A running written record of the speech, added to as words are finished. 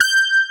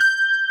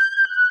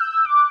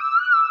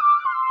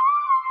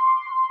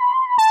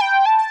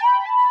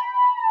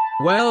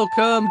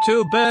Welcome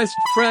to Best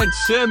Friend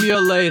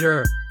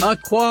Simulator, a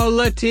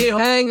quality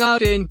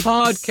hangout in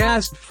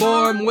podcast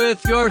form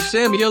with your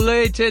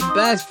simulated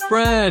best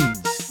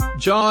friends,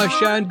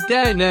 Josh and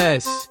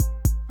Dennis.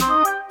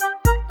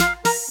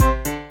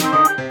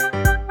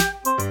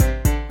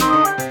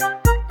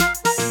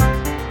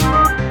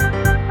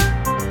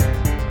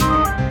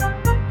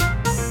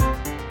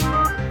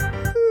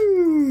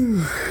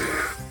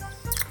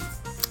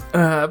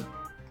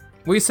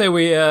 We say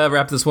we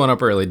wrap this one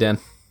up early, Dan.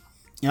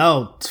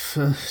 Oh,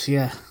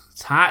 yeah.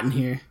 It's hot in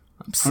here.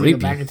 I'm sleepy. I'm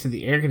gonna go back into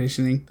the air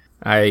conditioning.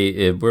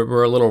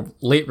 We're a little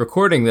late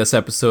recording this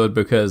episode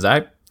because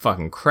I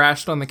fucking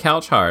crashed on the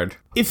couch hard.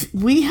 If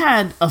we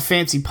had a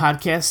fancy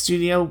podcast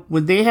studio,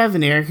 would they have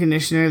an air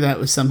conditioner that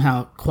was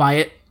somehow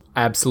quiet?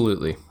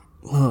 Absolutely.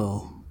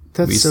 Whoa.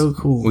 That's so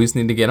cool. We just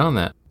need to get on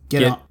that.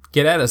 Get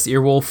at us,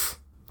 Earwolf.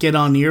 Get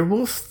on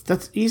Earwolf?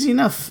 That's easy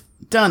enough.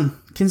 Done.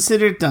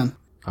 Consider it done.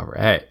 All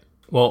right.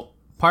 Well,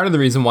 part of the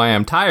reason why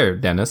I'm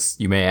tired, Dennis,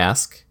 you may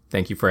ask.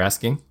 Thank you for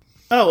asking.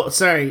 Oh,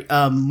 sorry.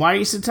 Why are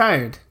you so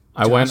tired, Josh?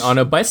 I went on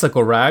a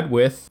bicycle ride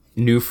with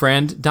new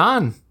friend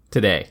Don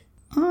today.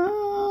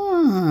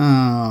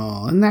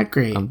 Oh, isn't that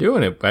great? I'm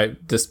doing it.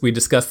 We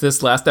discussed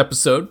this last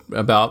episode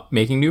about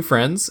making new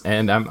friends,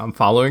 and I'm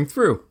following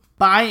through.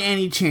 By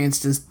any chance,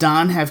 does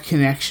Don have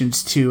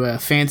connections to a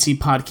fancy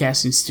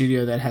podcasting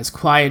studio that has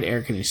quiet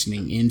air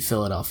conditioning in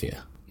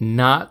Philadelphia?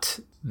 Not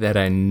that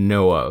I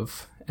know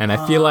of. And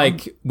I feel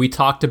like we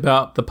talked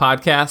about the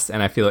podcast,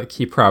 and I feel like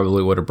he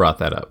probably would have brought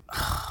that up.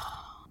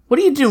 What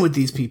are you doing with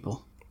these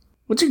people?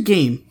 What's your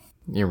game?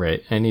 You're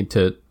right. I need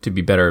to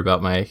be better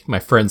about my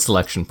friend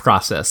selection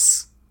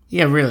process.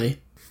 Yeah,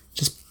 really.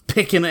 Just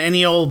picking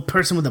any old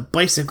person with a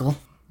bicycle.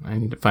 I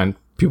need to find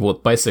people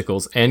with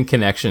bicycles and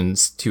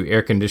connections to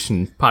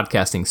air-conditioned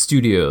podcasting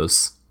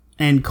studios.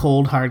 And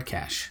cold hard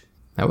cash.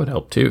 That would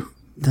help, too.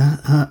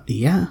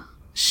 Yeah,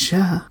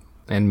 sure.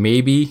 And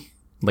maybe,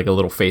 like, a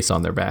little face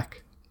on their back.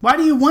 Why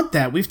do you want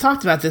that? We've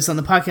talked about this on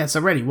the podcast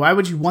already. Why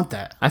would you want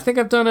that? I think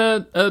I've done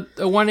a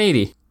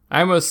 180. I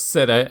almost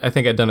said I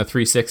think I'd done a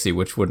 360,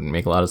 which wouldn't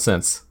make a lot of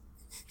sense.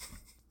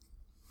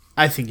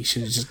 I think you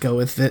should just go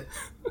with it.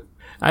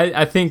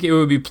 I think it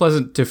would be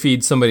pleasant to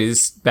feed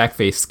somebody's back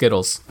face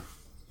Skittles.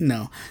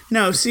 No,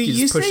 see,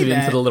 you say push it that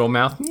into the little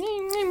mouth.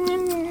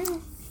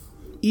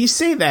 You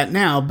say that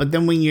now, but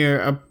then when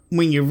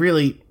you're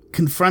really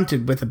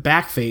confronted with a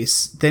back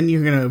face, then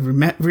you're going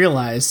to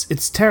realize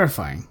it's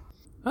terrifying.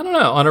 I don't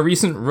know. On a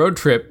recent road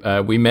trip,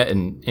 we met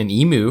an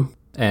emu,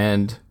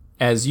 and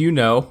as you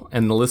know,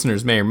 and the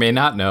listeners may or may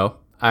not know,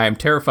 I am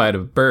terrified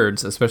of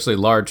birds, especially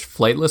large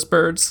flightless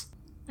birds.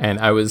 And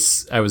I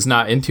was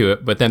not into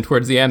it, but then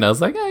towards the end, I was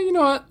like, you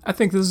know what? I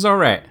think this is all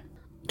right.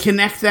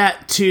 Connect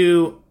that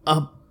to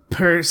a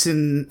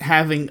person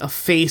having a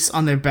face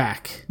on their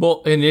back.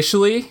 Well,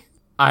 initially,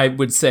 I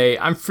would say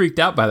I'm freaked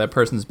out by that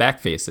person's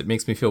back face. It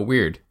makes me feel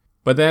weird.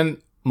 But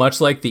then,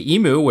 much like the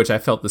emu, which I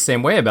felt the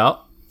same way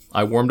about,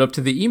 I warmed up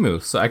to the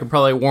emu, so I could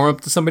probably warm up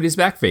to somebody's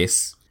back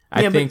face.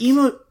 I think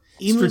but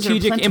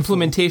strategic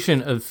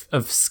implementation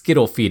of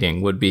Skittle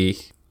feeding would be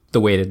the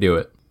way to do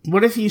it.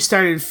 What if you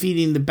started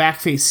feeding the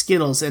back face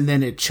Skittles and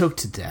then it choked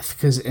to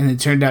death? And it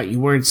turned out you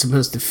weren't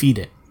supposed to feed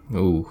it.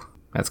 Ooh,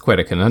 that's quite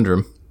a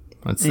conundrum.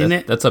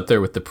 That's up there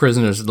with the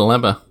prisoner's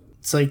dilemma.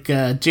 It's like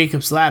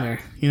Jacob's ladder.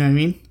 You know what I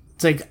mean?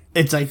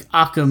 It's like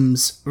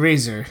Occam's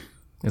razor.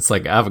 It's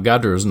like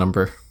Avogadro's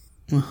number.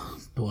 Oh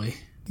boy,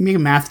 you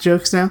making math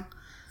jokes now?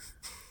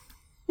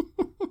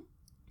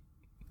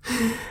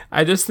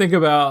 I just think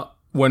about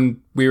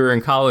when we were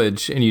in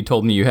college and you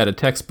told me you had a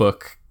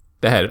textbook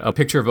that had a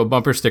picture of a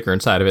bumper sticker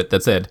inside of it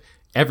that said,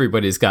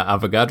 "Everybody's got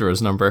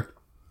Avogadro's number."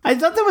 I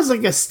thought that was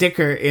like a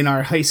sticker in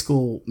our high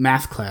school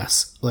math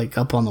class, like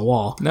up on the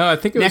wall. No, I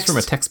think it was from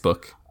a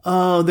textbook.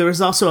 Oh, there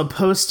was also a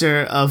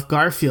poster of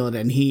Garfield,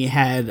 and he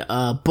had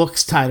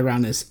books tied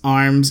around his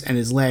arms and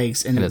his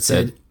legs, and it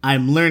said,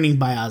 "I'm learning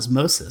by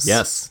osmosis."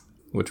 Yes,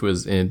 which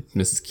was in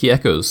Mrs.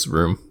 Kieko's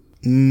room.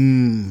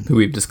 Who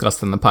we've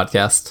discussed on the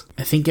podcast.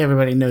 I think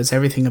everybody knows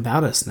everything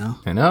about us now.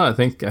 I know. I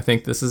think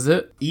this is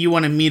it. You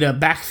want to meet a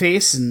back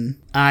face,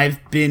 and I've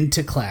been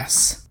to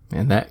class.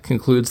 And that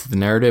concludes the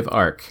narrative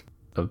arc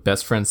of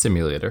Best Friend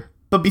Simulator.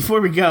 But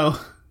before we go,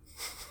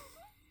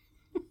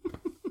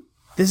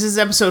 this is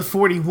episode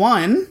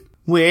 41,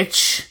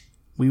 which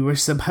we were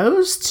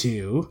supposed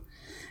to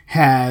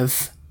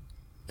have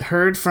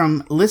heard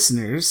from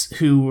listeners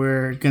who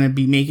were going to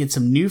be making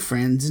some new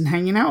friends and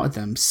hanging out with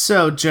them.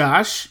 So,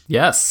 Josh.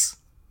 Yes.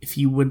 If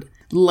you would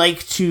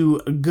like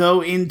to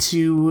go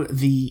into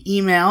the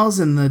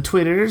emails and the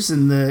Twitters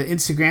and the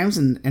Instagrams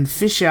and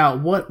fish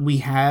out what we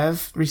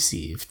have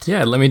received.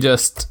 Yeah, let me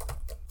just...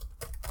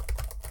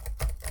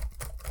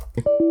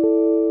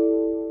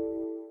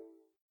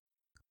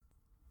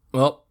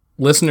 Well,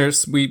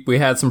 listeners, we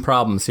had some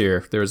problems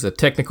here. There was a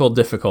technical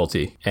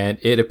difficulty, and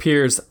it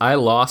appears I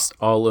lost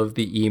all of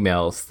the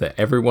emails that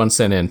everyone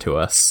sent in to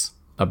us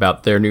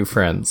about their new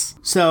friends.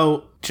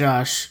 So,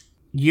 Josh,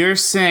 you're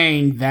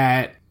saying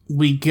that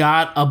we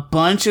got a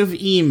bunch of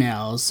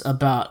emails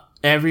about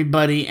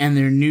everybody and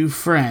their new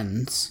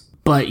friends,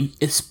 but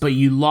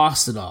you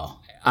lost it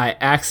all. I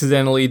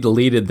accidentally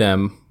deleted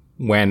them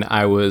when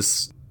I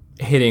was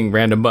hitting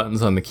random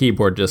buttons on the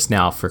keyboard just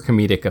now for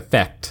comedic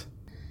effect.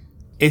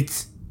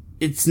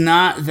 It's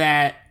not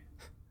that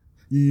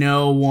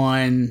no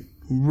one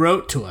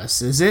wrote to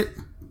us, is it?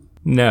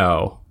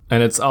 No.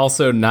 And it's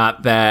also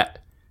not that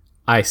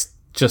I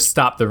just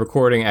stopped the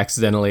recording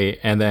accidentally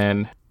and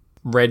then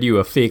read you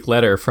a fake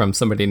letter from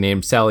somebody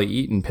named Sally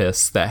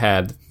Eatonpiss that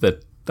had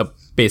the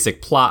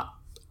basic plot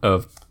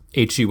of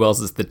H.G.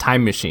 Wells' The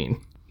Time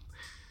Machine.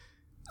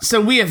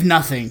 So we have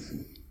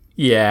nothing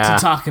to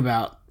talk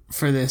about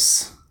for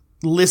this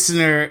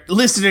listener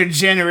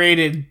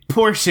generated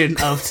portion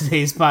of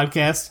today's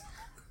podcast.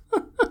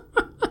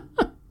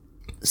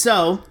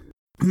 So,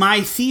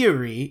 my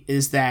theory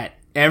is that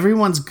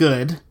everyone's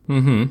good,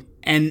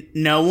 and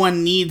no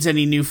one needs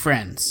any new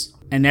friends,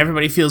 and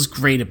everybody feels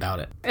great about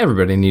it.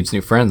 Everybody needs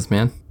new friends,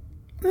 man.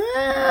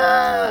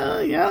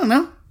 I don't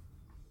know.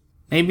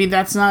 Maybe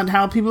that's not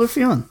how people are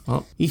feeling.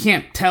 Well, you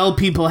can't tell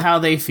people how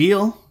they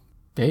feel.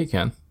 Yeah, you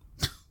can.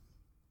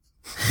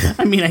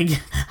 I mean,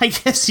 I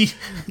guess you...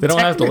 They don't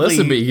have to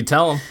listen, but you can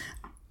tell them.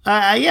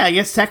 Yeah, I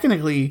guess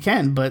technically you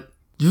can, but...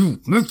 You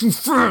make new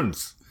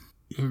friends!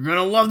 You're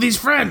gonna love these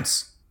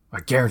friends! I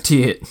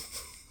guarantee it.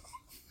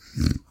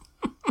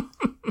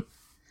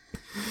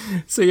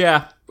 So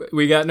yeah,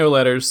 we got no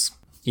letters,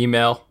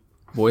 email,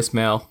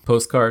 voicemail,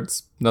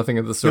 postcards, nothing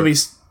of the sort.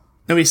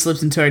 Nobody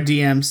slipped into our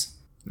DMs.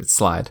 It's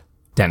slide.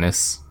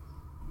 Dennis.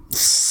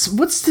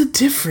 What's the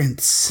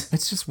difference?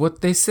 It's just what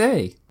they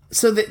say.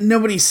 So that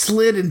nobody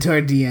slid into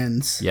our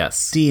DMs.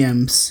 Yes.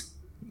 DMs.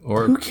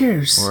 Or who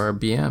cares? Or our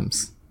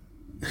BMs.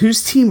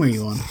 Whose team are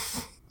you on?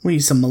 What are you,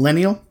 some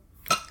millennial?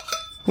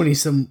 What are you,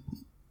 some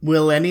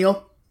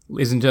millennial?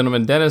 Ladies and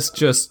gentlemen, Dennis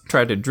just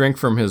tried to drink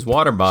from his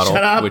water bottle,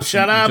 which you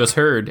just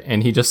heard,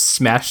 and he just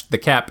smashed the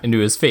cap into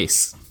his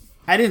face.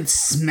 I didn't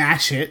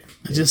smash it.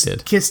 I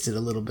just kissed it a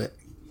little bit.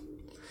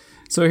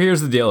 So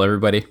here's the deal,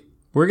 everybody.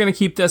 We're going to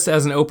keep this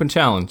as an open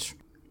challenge.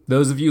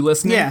 Those of you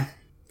listening,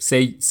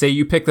 say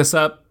you pick this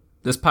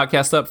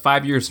podcast up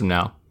 5 years from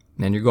now,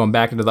 and you're going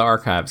back into the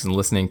archives and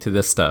listening to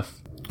this stuff.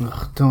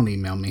 Ugh, don't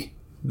email me.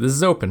 This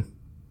is open.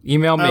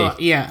 Email me.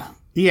 Yeah.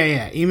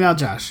 Email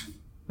Josh.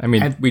 I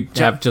mean, we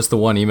have just the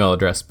one email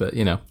address, but,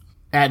 you know.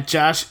 At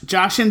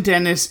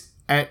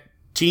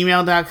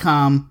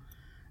joshanddennis@gmail.com,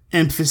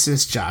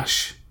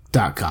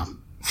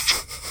 emphasisjosh.com.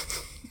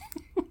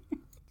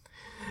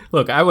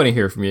 Look, I want to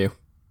hear from you.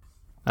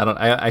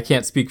 I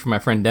can't speak for my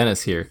friend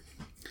Dennis here.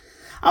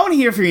 I want to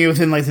hear from you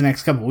within, like, the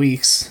next couple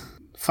weeks.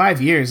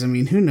 5 years, I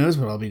mean, who knows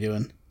what I'll be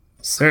doing?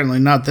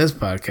 Certainly not this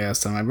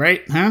podcast, am I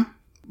right, huh?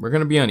 We're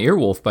going to be on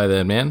Earwolf by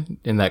then, man,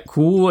 in that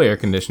cool air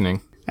conditioning.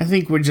 I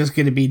think we're just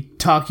going to be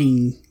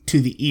talking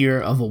to the ear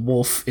of a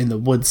wolf in the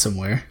woods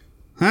somewhere.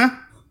 Huh?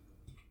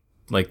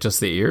 Like just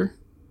the ear?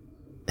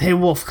 Hey,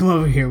 wolf, come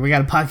over here. We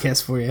got a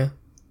podcast for you.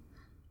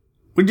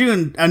 We're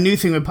doing a new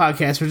thing with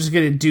podcasts. We're just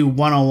going to do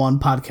one-on-one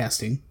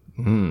podcasting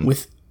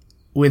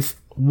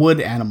with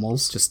wood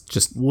animals.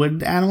 Just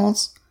wood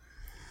animals?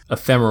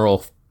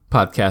 Ephemeral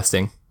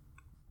podcasting.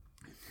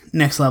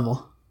 Next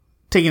level.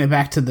 Taking it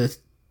back to the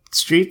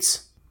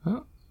streets.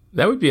 Well,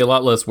 that would be a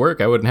lot less work.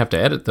 I wouldn't have to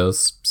edit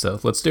those. So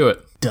let's do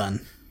it.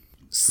 Done.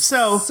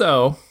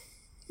 So,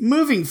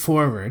 moving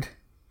forward,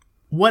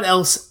 what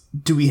else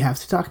do we have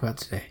to talk about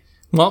today?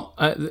 Well,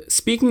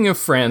 speaking of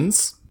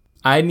friends,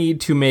 I need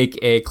to make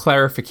a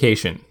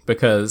clarification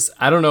because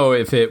I don't know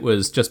if it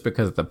was just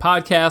because of the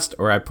podcast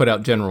or I put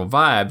out general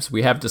vibes.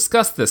 We have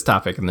discussed this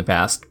topic in the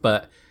past,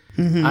 but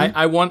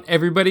I want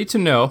everybody to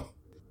know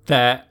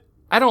that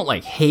I don't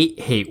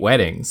hate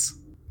weddings.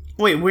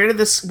 Wait, where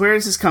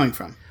is this coming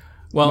from?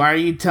 Well, why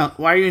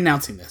are you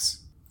announcing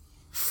this?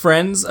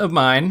 Friends of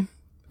mine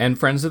and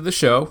friends of the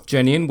show,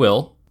 Jenny and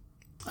Will.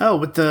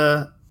 Oh,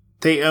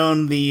 they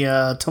own the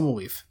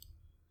Tumbleweave.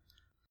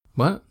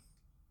 What?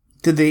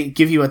 Did they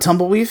give you a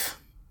Tumbleweave?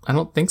 I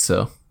don't think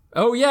so.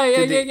 Oh yeah.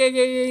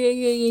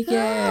 Tumbleweed,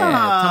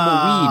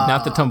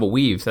 not the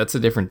Tumbleweave. That's a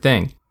different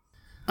thing.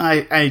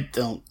 I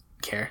don't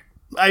care.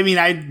 I mean,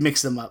 I'd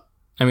mix them up.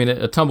 I mean,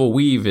 a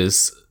tumbleweave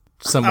is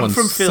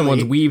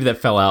someone's weave that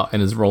fell out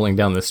and is rolling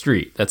down the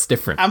street. That's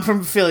different. I'm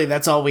from Philly.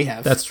 That's all we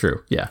have. That's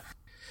true. Yeah.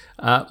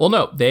 Well,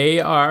 no, they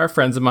are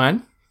friends of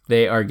mine.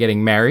 They are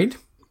getting married.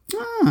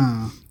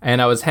 Oh.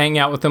 And I was hanging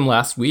out with them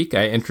last week.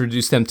 I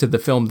introduced them to the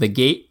film The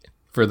Gate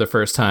for the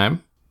first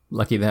time.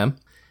 Lucky them.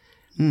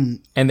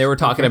 And they were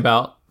talking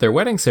about their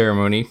wedding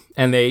ceremony.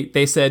 And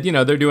they said,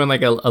 they're doing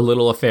like a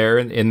little affair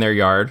in their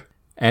yard.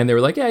 And they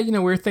were like, yeah,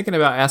 we're thinking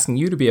about asking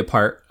you to be a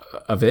part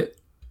of it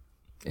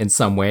in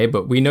some way,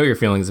 but we know your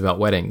feelings about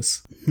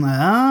weddings.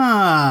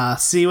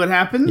 See what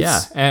happens?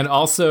 Yeah. And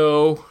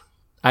also,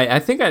 I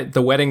think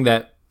the wedding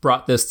that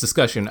brought this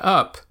discussion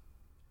up,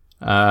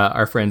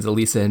 our friends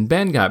Elisa and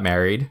Ben got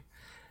married.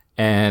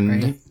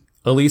 And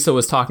Elisa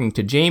was talking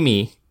to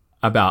Jamie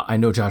about, I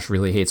know Josh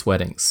really hates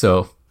weddings.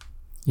 So,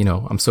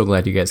 I'm so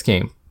glad you guys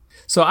came.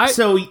 So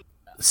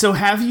So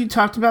have you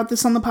talked about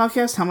this on the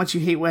podcast? How much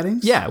you hate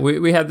weddings? Yeah,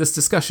 we had this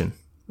discussion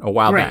a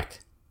while back.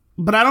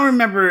 But I don't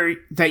remember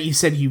that you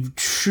said you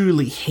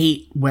truly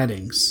hate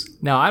weddings.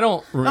 No, I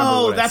don't remember.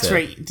 Oh, that's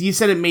right. You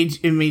said it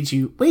made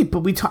you wait.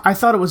 But I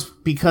thought it was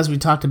because we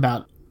talked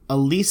about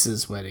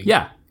Elisa's wedding.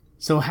 Yeah.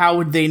 So how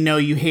would they know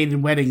you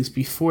hated weddings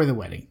before the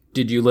wedding?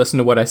 Did you listen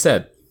to what I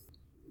said?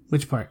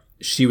 Which part?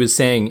 She was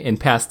saying in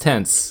past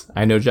tense,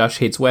 I know Josh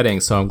hates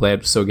weddings, so I'm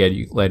glad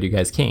you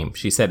guys came.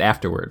 She said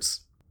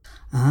afterwards.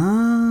 So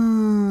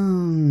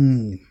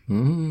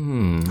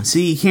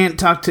you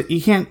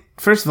can't,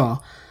 first of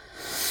all,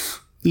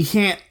 you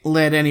can't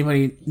let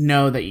anybody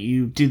know that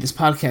you do this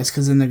podcast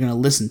because then they're going to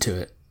listen to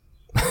it.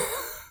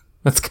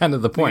 That's kind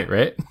of the point,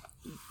 right?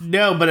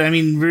 No, but I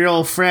mean,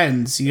 real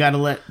friends, you got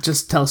to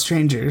just tell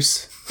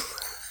strangers.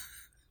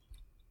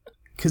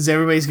 Because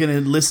everybody's going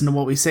to listen to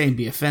what we say and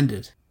be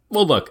offended.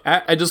 Well, look,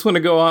 I just want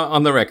to go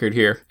on the record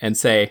here and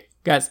say,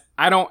 guys,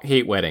 I don't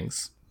hate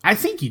weddings. I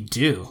think you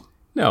do.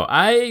 No,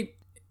 I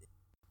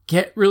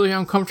get really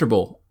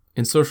uncomfortable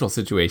in social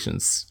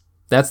situations.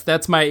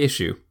 That's my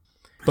issue.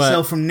 But,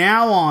 so from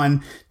now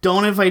on,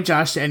 don't invite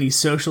Josh to any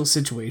social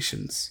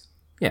situations.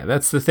 Yeah,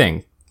 that's the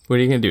thing. What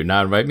are you going to do?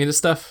 Not invite me to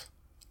stuff?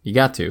 You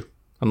got to.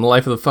 I'm the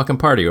life of the fucking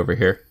party over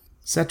here.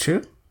 Is that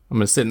true? I'm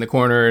going to sit in the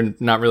corner and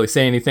not really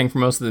say anything for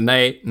most of the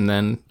night and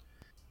then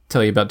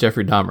tell you about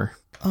Jeffrey Dahmer.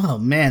 Oh,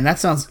 man, that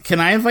sounds... Can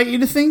I invite you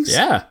to things?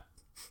 Yeah.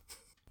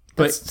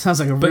 That sounds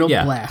like a real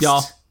blast.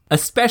 Y'all,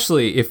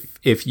 especially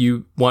if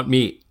you want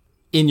me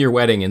in your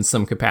wedding in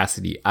some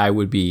capacity, I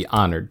would be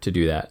honored to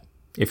do that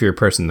if you're a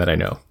person that I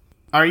know.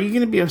 Are you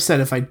going to be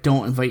upset if I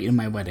don't invite you to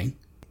my wedding?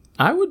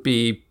 I would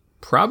be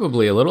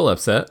probably a little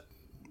upset.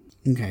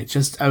 Okay,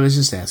 I was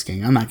just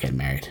asking. I'm not getting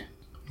married.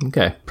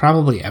 Okay.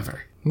 Probably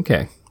ever.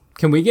 Okay.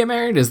 Can we get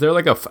married? Is there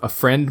like a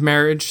friend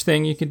marriage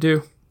thing you could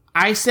do?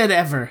 I said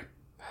ever.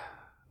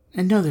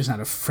 And no, there's not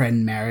a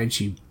friend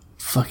marriage, you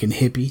fucking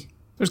hippie.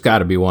 There's got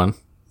to be one.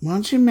 Why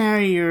don't you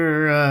marry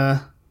your,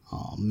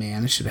 Oh,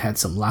 man, I should have had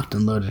some locked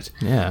and loaded.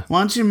 Yeah.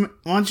 Why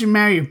don't you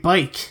marry your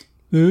bike?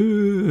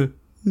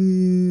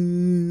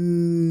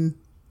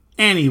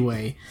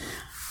 Anyway,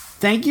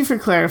 thank you for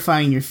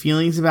clarifying your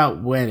feelings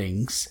about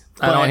weddings.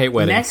 I don't hate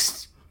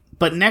weddings.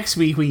 But next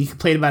week, when you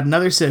complain about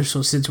another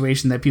social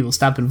situation that people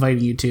stop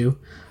inviting you to,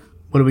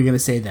 what are we going to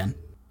say then?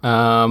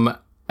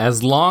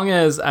 As long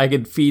as I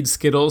could feed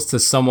Skittles to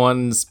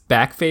someone's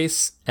back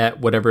face at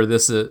whatever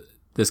this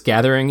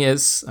gathering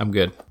is, I'm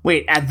good.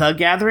 Wait, at the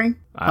gathering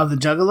of the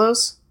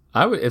Juggalos?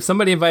 I would, if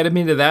somebody invited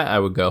me to that, I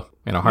would go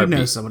in a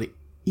heartbeat.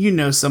 You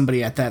know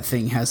somebody at that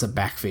thing has a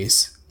back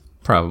face.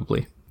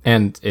 Probably.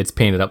 And it's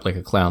painted up like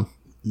a clown.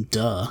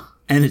 Duh.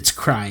 And it's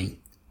crying.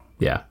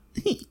 Yeah.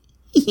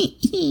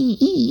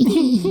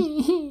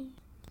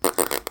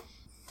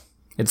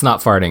 It's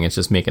not farting, it's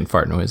just making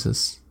fart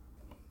noises.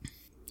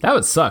 That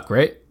would suck,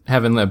 right?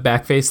 Having a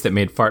back face that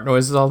made fart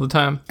noises all the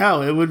time.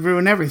 Oh, it would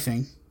ruin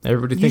everything.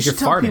 Everybody thinks you're farting. You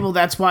should tell people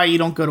that's why you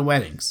don't go to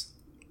weddings.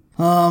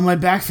 Oh, my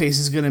back face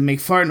is going to make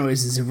fart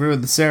noises and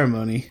ruin the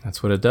ceremony.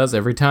 That's what it does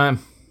every time.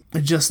 I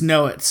just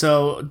know it,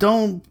 so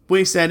don't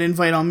waste that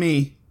invite on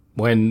me.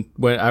 When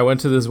I went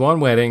to this one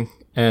wedding,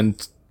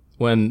 and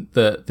when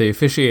the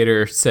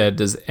officiator said,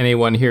 does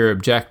anyone here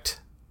object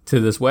to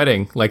this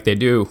wedding, like they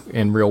do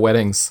in real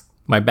weddings,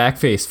 my back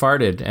face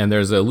farted, and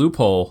there's a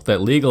loophole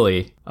that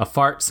legally a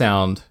fart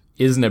sound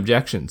is an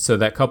objection, so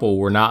that couple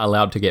were not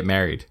allowed to get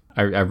married.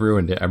 I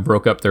ruined it. I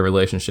broke up their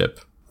relationship.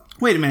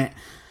 Wait a minute.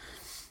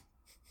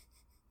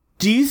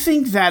 Do you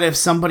think that if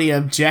somebody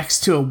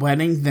objects to a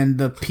wedding, then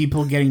the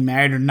people getting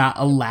married are not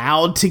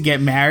allowed to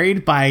get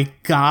married by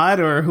God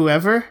or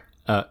whoever?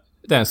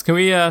 Dennis, can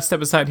we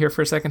step aside here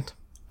for a second?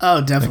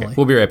 Oh, definitely. Okay,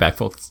 we'll be right back,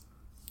 folks.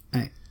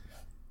 All right.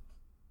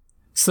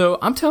 So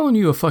I'm telling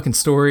you a fucking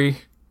story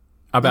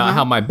about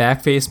how my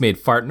back face made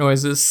fart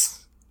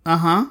noises.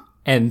 Uh-huh.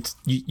 And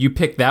you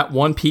picked that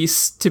one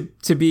piece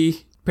to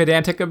be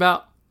pedantic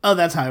about? Oh,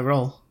 that's how I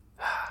roll.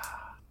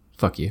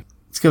 Fuck you.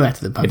 Let's go back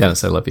to the podcast. Hey,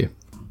 Dennis, I love you.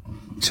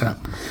 Shut up.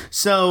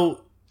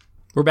 So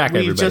we're back,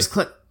 everybody.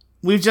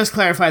 We've just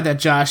clarified that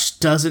Josh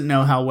doesn't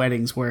know how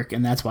weddings work,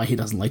 and that's why he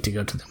doesn't like to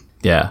go to them.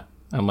 Yeah,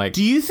 I'm like.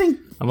 Do you think?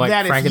 I'm like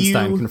that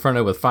Frankenstein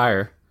confronted with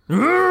fire.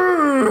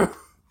 Do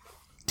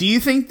you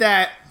think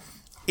that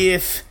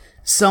if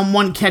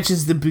someone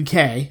catches the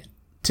bouquet,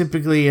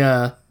 typically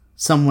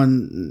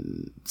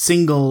someone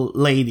single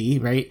lady,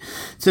 right?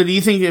 So do you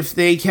think if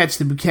they catch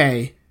the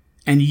bouquet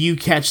and you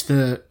catch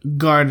the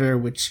garter,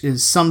 which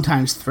is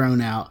sometimes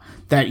thrown out,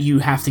 that you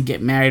have to get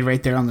married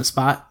right there on the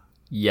spot?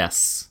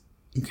 Yes.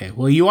 Okay,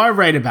 well, you are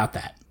right about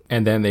that.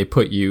 And then they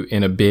put you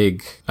in a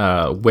big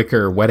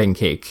wicker wedding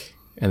cake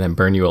and then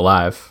burn you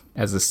alive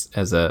as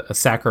a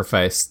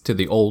sacrifice to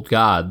the old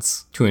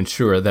gods to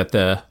ensure that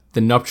the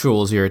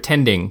nuptials you're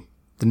attending,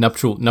 the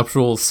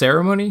nuptial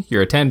ceremony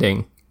you're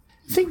attending,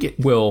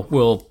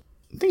 will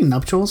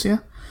nuptials, yeah,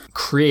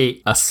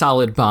 create a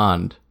solid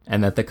bond,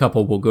 and that the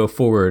couple will go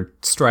forward,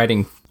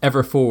 striding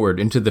ever forward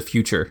into the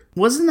future.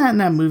 Wasn't that in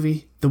that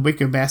movie, The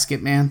Wicker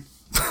Basket Man?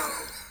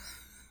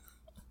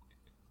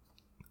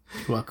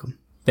 You're welcome.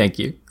 Thank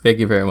you. Thank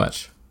you very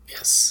much.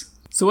 Yes.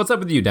 So what's up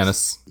with you,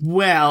 Dennis?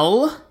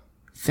 Well,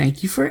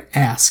 thank you for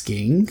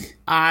asking.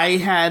 I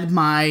had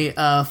my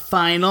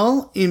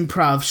final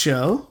improv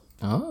show.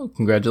 Oh,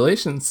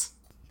 congratulations.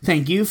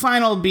 Thank you.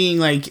 Final being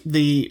like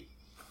the,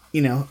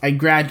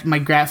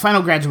 my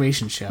final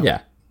graduation show.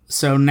 Yeah.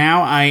 So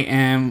now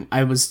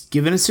I was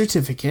given a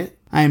certificate.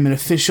 I am an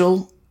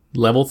official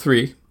Level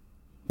 3.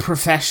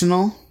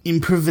 professional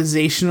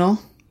improvisational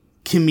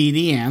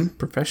comedian.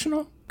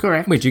 Professional?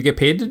 Correct. Wait, you get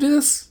paid to do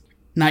this?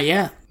 Not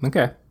yet.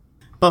 Okay.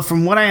 But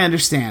from what I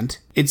understand,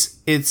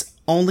 it's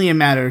only a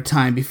matter of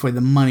time before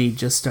the money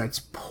just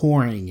starts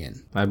pouring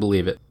in. I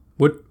believe it.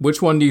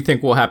 Which one do you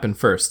think will happen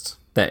first?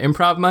 That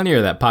improv money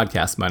or that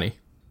podcast money?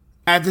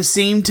 At the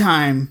same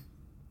time,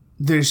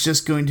 there's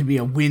just going to be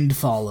a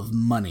windfall of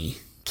money.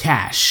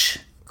 Cash.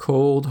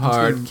 Cold,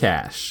 hard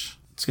cash.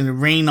 It's going to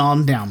rain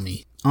on down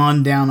me.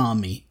 On down on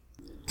me.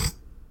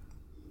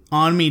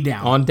 On me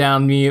down. On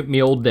down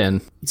me old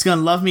den. It's going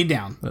to love me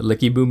down.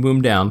 Licky boom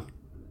boom down.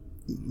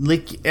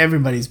 Lick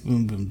everybody's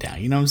boom boom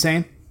down. You know what I'm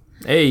saying?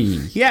 Hey.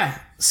 Yeah.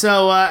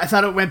 So I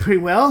thought it went pretty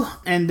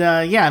well. And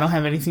I don't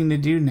have anything to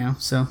do now.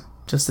 So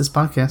just this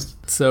podcast.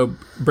 So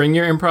bring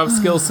your improv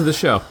skills to the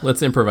show.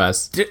 Let's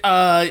improvise.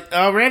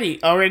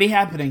 Already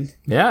happening.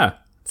 Yeah.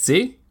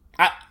 See?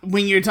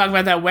 When you're talking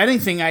about that wedding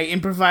thing, I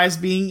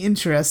improvised being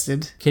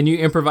interested. Can you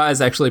improvise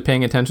actually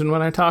paying attention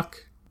when I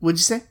talk? What'd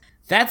you say?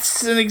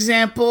 That's an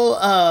example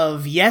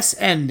of yes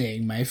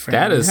ending, my friend.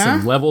 That is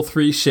some level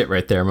 3 shit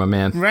right there, my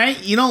man. Right?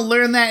 You don't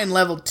learn that in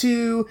level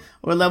 2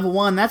 or level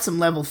 1. That's some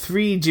level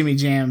 3 Jimmy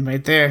Jam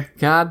right there.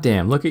 God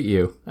damn, look at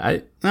you.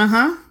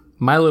 Uh-huh.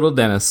 My little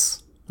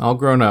Dennis, all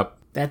grown up.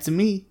 That's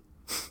me.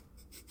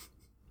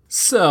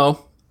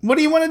 So... what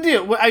do you want to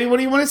do? What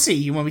do you want to see?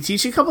 You want me to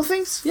teach you a couple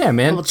things? Yeah,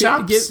 man. Little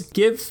chops?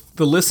 Give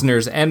the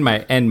listeners and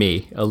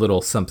me a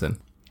little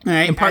something. All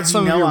right. Impart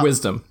some of your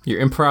wisdom,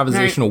 your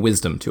improvisational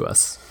wisdom to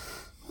us.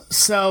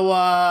 So,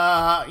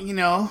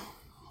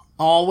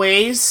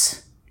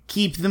 always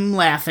keep them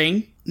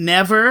laughing.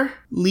 Never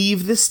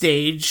leave the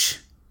stage.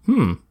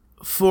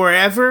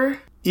 Forever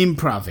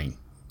improving.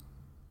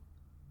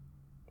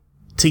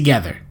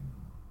 Together.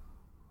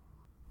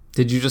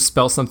 Did you just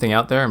spell something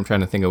out there? I'm trying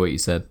to think of what you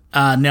said.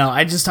 No,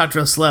 I just talked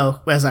real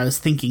slow as I was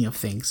thinking of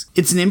things.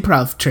 It's an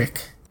improv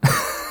trick.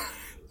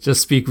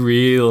 Just speak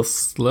real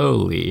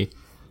slowly.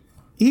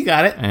 You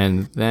got it.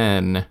 And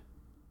then...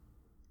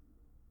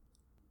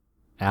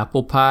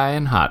 apple pie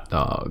and hot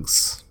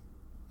dogs.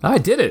 I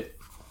did it.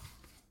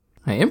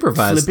 I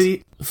improvised.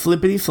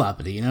 Flippity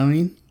floppity, you know what I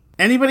mean?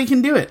 Anybody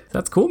can do it.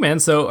 That's cool, man.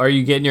 So are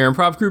you getting your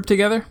improv group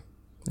together?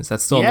 Is that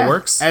still in the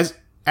works?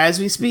 As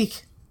we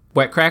speak.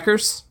 Wet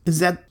Crackers? Is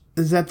that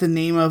the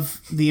name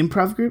of the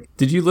improv group?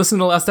 Did you listen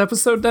to last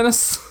episode,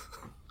 Dennis?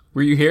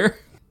 Were you here?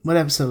 What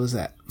episode was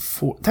that?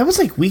 That was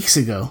like weeks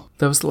ago.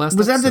 That was the last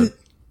episode.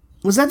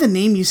 Was that the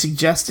name you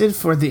suggested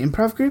for the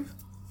improv group?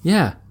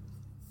 Yeah.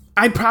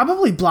 I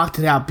probably blocked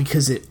it out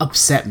because it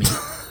upset me.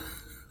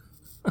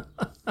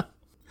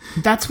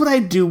 That's what I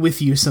do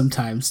with you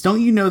sometimes.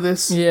 Don't you know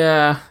this?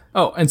 Yeah.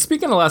 Oh, and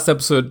speaking of last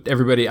episode,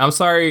 everybody, I'm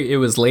sorry it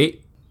was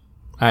late.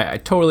 I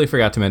totally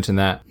forgot to mention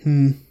that.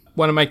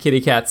 One of my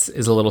kitty cats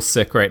is a little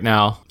sick right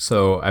now,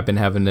 so I've been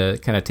having to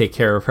kind of take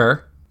care of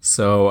her.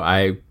 So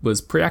I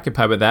was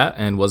preoccupied with that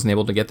and wasn't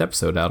able to get the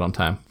episode out on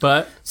time.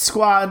 But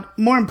Squad,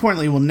 more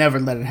importantly, will never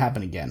let it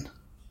happen again.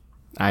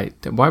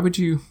 Why would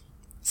you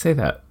say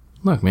that?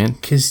 Look, man,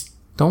 because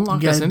don't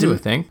lock us into a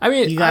thing. I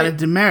mean, you gotta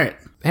demerit.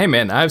 Hey,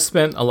 man, I've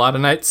spent a lot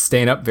of nights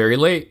staying up very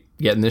late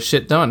getting this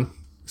shit done,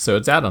 so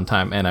it's out on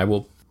time, and I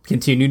will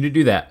continue to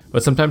do that.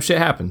 But sometimes shit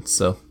happens,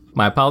 so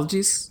my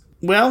apologies.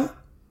 Well,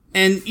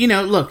 and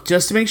look,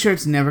 just to make sure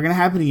it's never gonna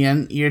happen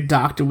again, you're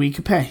docked a week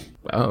of pay.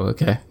 Oh,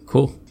 okay,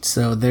 cool.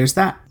 So there's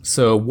that.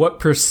 So what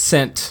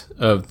percent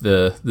of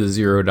the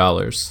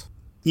 $0?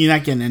 You're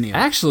not getting any of it.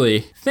 Actually,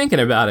 thinking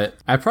about it,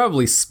 I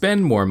probably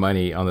spend more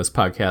money on this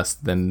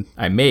podcast than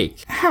I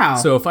make. How?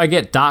 So if I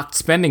get docked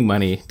spending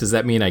money, does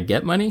that mean I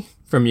get money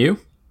from you?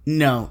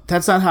 No,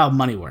 that's not how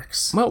money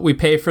works. Well, we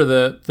pay for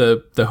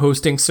the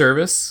hosting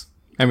service.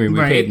 I mean, we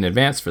Right. paid in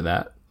advance for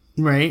that.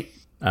 Right.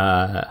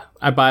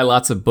 I buy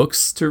lots of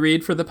books to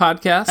read for the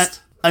podcast.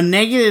 A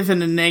negative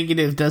and a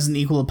negative doesn't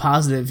equal a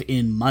positive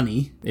in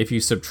money. If you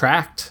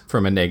subtract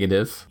from a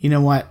negative, You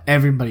know what?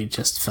 Everybody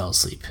just fell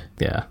asleep.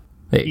 yeah.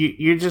 Hey,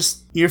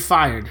 You're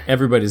fired.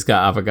 everybody's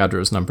got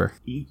Avogadro's number.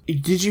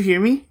 Did you hear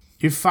me?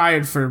 You're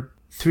fired for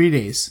 3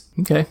 days.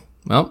 Okay.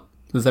 Well,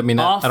 does that mean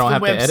I Off don't the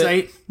have to edit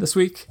website this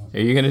week? Are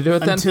you going to do it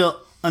then?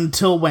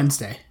 Until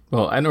Wednesday.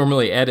 Well, I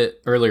normally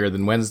edit earlier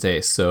than Wednesday,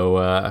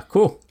 so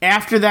cool.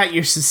 After that,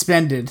 you're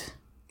suspended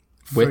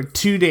for With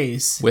 2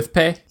 days with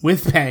pay?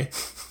 with pay.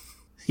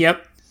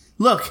 Yep.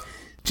 Look,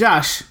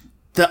 Josh,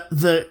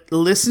 the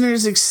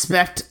listeners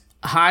expect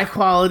high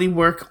quality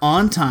work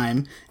on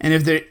time, and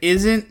if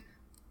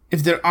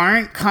there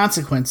aren't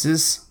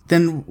consequences,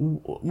 then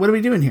what are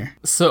we doing here?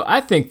 So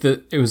I think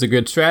that it was a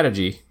good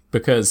strategy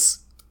because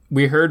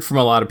we heard from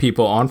a lot of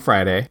people on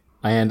Friday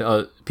And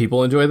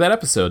people enjoyed that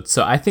episode.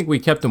 So I think we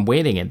kept them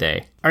waiting a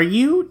day. Are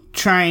you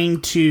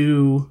trying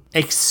to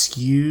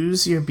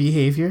excuse your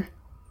behavior?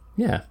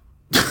 Yeah.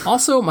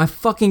 Also, my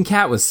fucking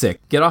cat was sick.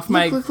 Get off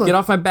my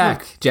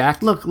back,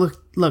 Jack. Look.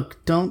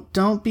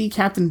 Don't be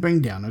Captain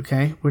Bringdown,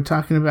 okay? We're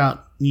talking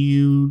about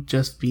you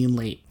just being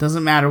late.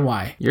 Doesn't matter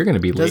why. You're going to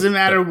be late. Doesn't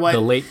matter what. The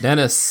late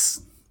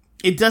Dennis.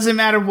 It doesn't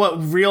matter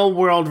what real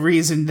world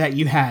reason that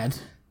you had.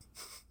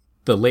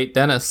 The late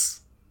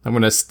Dennis. I'm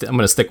gonna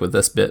stick with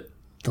this bit.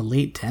 The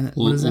late Dennis.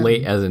 What does that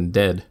late mean? as in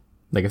dead.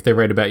 Like if they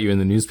write about you in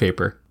the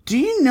newspaper. Do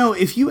you know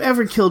if you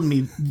ever killed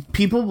me,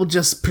 people will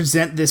just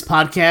present this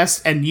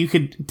podcast and you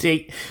could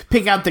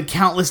pick out the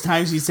countless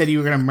times you said you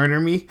were going to murder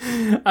me?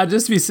 I'd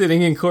just be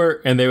sitting in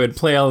court and they would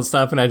play all the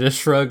stuff and I just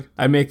shrug.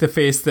 I make the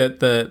face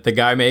that the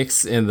guy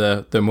makes in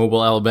the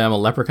Mobile, Alabama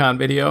Leprechaun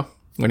video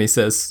when he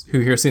says, "Who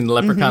here seen the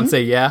leprechaun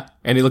say yeah?"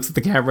 And he looks at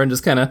the camera and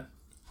just kind of...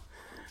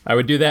 I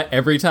would do that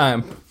every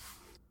time.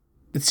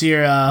 It's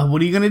your,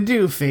 what are you going to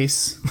do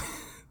face?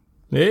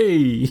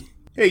 Hey,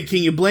 can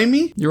you blame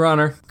me? Your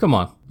Honor, come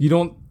on. You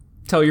don't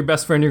tell your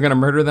best friend you're going to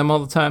murder them all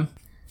the time?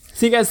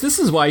 See, guys, this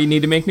is why you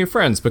need to make new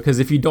friends, because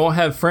if you don't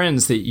have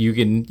friends that you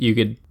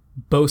could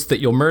boast that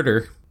you'll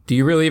murder, do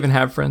you really even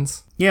have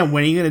friends? Yeah,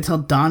 when are you going to tell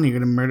Don you're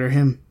going to murder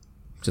him?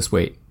 Just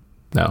wait.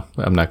 No,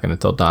 I'm not going to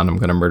tell Don I'm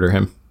going to murder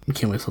him. I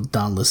can't wait till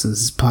Don listens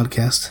to this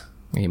podcast.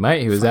 He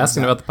might. He was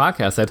asking about the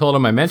podcast. I told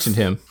him I mentioned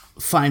him.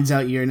 Finds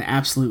out you're an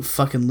absolute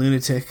fucking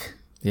lunatic.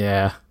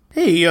 Yeah.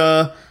 Hey,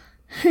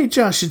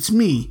 Josh, it's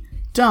me,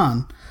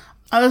 Don.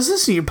 I was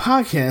listening to your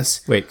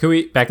podcast. Wait, could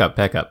we back up?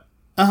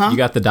 Uh-huh. You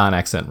got the Don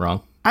accent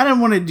wrong. I don't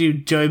want to do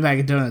Joey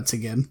Bag of Donuts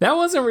again. That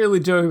wasn't really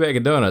Joey Bag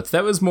of Donuts.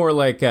 That was more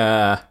like,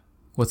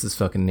 what's his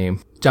fucking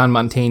name? John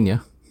Montaigne.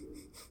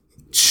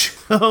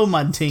 Joe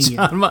Montaigne.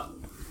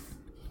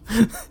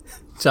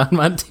 John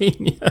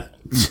Montaigne.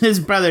 His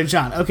brother,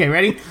 John. Okay,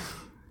 ready?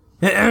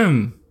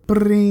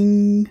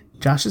 Bring.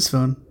 Josh's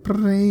phone.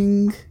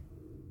 Bring.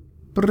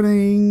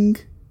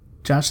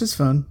 Josh's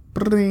phone.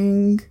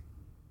 Bring.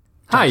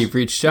 Hi, you've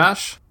reached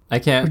Josh. I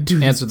can't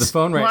answer the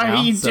phone right now. Why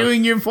are you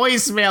doing your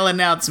voicemail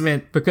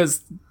announcement?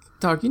 Because,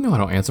 dog, you know I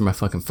don't answer my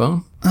fucking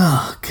phone.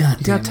 Oh, God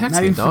damn it. Text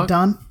Not me, even dog. for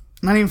Don?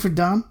 Not even for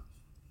Don?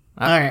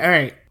 All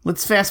right.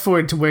 Let's fast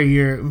forward to where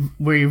your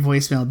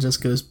voicemail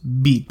just goes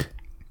beep.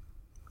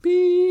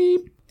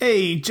 Beep.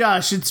 Hey,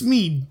 Josh, it's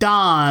me,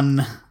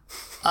 Don.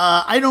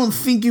 I don't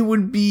think it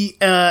would be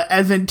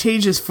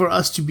advantageous for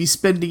us to be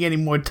spending any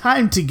more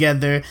time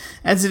together,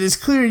 as it is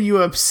clear you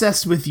are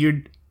obsessed with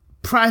your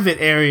private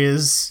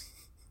areas.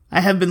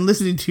 I have been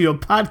listening to your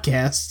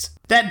podcast.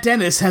 That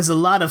Dennis has a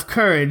lot of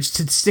courage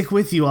to stick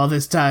with you all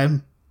this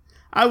time.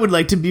 I would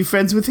like to be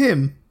friends with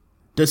him.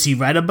 Does he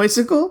ride a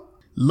bicycle?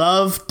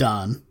 Love,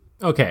 Don.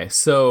 Okay,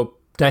 so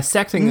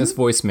dissecting this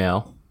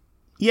voicemail,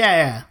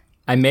 Yeah.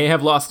 I may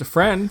have lost a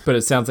friend, but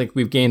it sounds like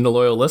we've gained a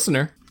loyal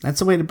listener. That's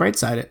the way to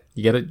brightside it.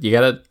 You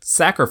gotta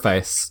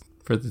sacrifice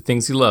for the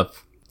things you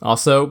love.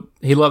 Also,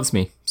 he loves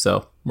me,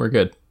 so we're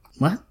good.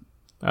 What?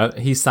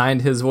 He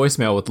signed his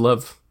voicemail with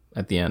love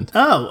at the end.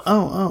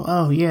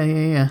 Oh,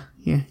 yeah.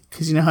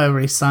 Because you know how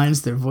everybody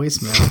signs their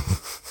voicemail.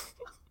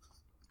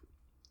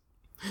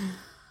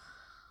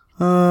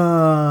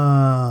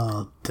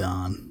 Oh,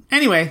 Don.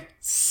 Anyway,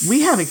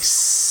 we have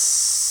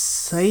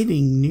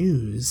exciting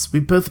news. We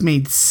both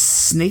made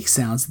snake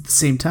sounds at the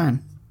same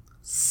time.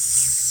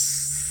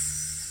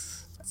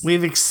 We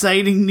have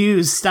exciting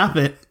news. Stop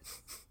it.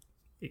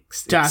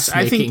 Josh,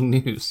 I think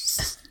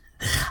news.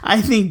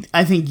 I think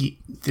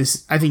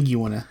you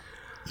want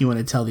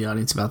to tell the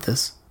audience about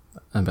this.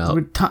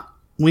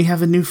 We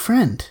have a new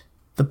friend.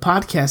 The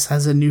podcast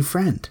has a new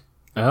friend.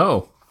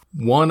 Oh,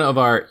 one of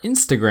our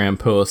Instagram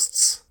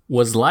posts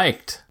was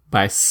liked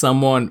by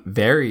someone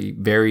very,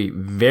 very,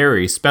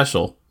 very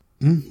special.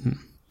 Mm-hmm.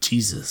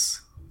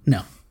 Jesus.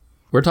 No.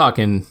 We're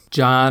talking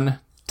John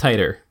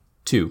Titor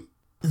 2.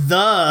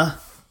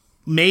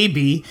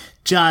 Maybe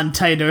John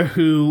Titor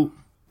who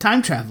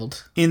time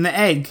traveled in the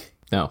egg.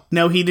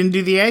 No, he didn't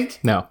do the egg?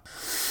 No.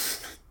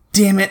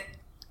 Damn it.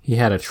 He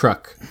had a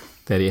truck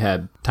that he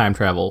had time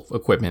travel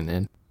equipment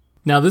in.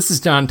 Now, this is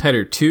John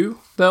Titor 2,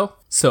 though.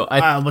 So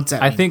what's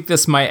that mean? think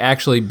this might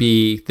actually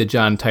be the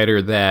John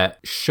Titor that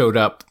showed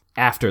up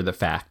after the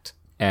fact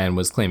and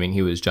was claiming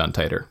he was John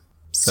Titor.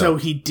 So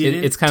he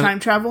didn't time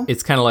travel?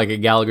 It's kind of like a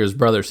Gallagher's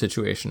brother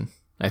situation,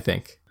 I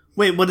think.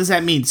 Wait, what does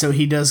that mean? So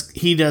he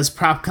does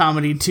prop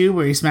comedy too,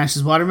 where he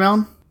smashes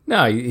watermelon?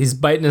 No, he's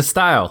biting his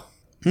style.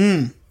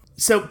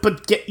 So,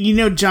 but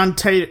John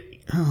Titor...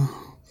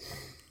 Oh.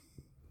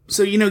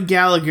 So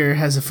Gallagher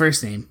has a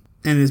first name,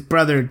 and his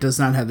brother does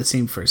not have the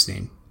same first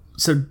name.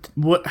 So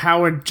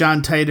how are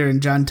John Titor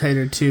and John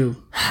Titor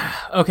 2?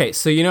 Okay,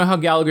 so you know how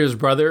Gallagher's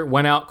brother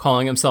went out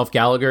calling himself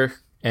Gallagher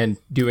and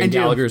doing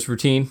Gallagher's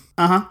routine?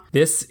 Uh-huh.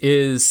 This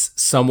is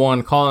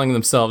someone calling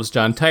themselves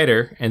John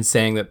Titor and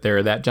saying that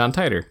they're that John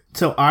Titor.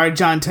 So our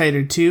John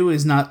Titor 2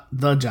 is not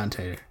the John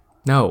Titor.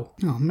 No.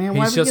 Oh man,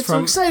 why did we get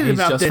so excited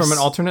about this? He's just from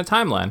an alternate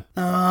timeline.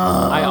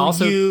 I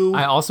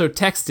also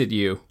texted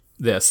you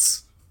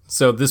this.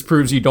 So this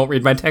proves you don't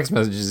read my text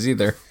messages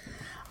either.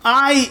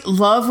 I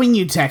love when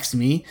you text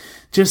me.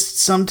 Just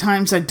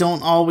sometimes I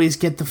don't always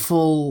get the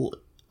full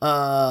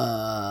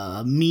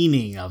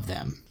meaning of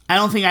them. I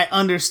don't think I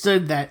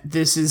understood that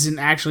this isn't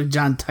actually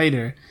John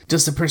Titor,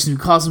 just a person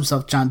who calls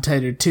himself John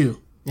Titor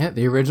too. Yeah,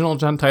 the original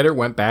John Titor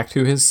went back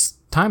to his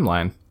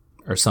timeline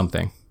or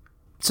something.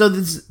 So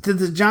did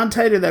the John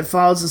Titor that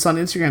follows us on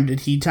Instagram,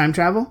 did he time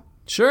travel?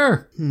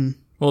 Sure.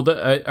 Well,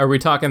 are we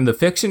talking the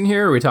fiction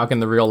here, or are we talking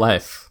the real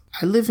life?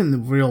 I live in the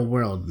real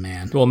world,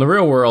 man. Well, in the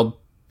real world,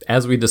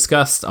 as we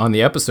discussed on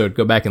the episode,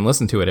 go back and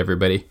listen to it,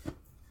 everybody.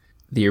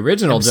 The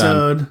original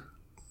John...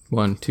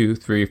 1, 2,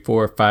 3,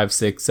 4, 5,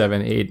 6,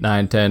 7, 8,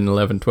 9, 10,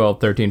 11,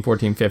 12, 13,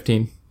 14,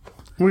 15.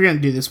 We're going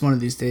to do this one of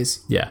these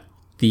days. Yeah.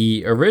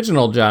 The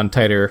original John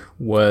Titor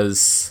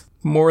was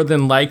more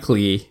than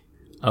likely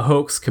a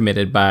hoax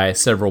committed by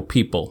several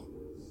people,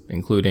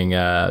 including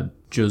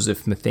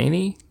Joseph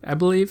Metheny, I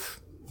believe.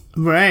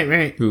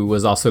 Right. Who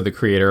was also the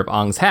creator of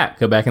Ong's Hat.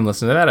 Go back and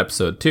listen to that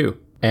episode, too.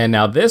 And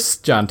now this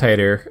John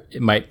Titor,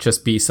 it might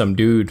just be some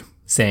dude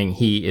saying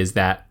he is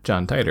that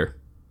John Titor.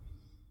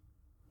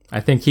 I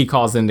think he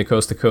calls into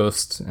Coast to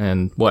Coast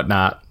and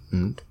whatnot,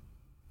 and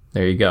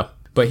there you go.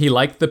 But he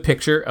liked the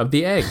picture of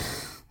the egg.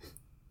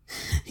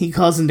 He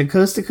calls into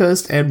Coast to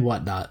Coast and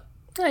whatnot.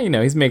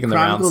 He's making the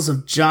Chronicles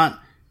rounds. of John...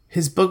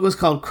 His book was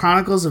called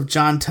Chronicles of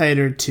John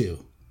Titor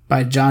 2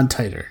 by John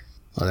Titor.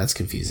 Oh, that's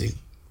confusing.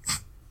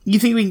 You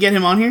think we can get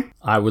him on here?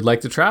 I would like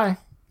to try.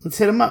 Let's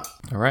hit him up.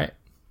 All right.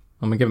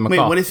 I'm going to give him a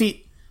call. What if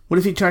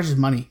he charges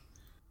money?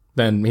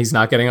 Then he's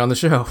not getting on the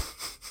show.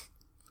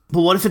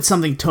 But what if it's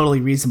something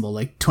totally reasonable,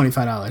 like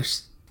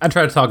 $25? I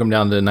try to talk him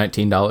down to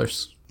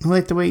 $19. I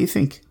like the way you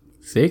think.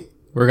 See?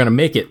 We're going to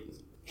make it.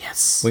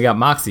 Yes. We got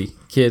Moxie,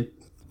 kid.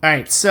 All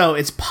right, so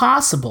it's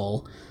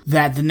possible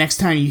that the next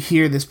time you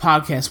hear this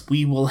podcast,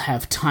 we will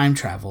have time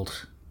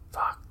traveled.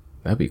 Fuck.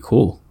 That'd be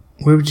cool.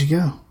 Where would you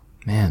go?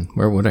 Man,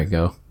 where would I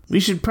go? We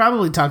should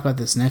probably talk about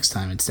this next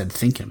time instead of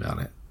thinking about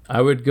it.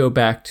 I would go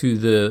back to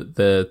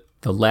the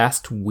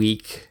last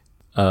week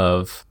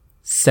of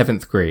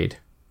 7th grade.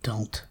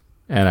 Don't.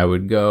 And I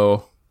would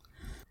go...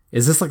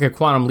 Is this like a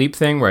quantum leap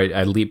thing where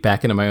I leap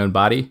back into my own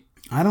body?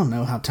 I don't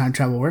know how time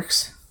travel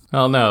works.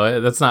 Oh, no,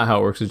 that's not how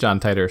it works with John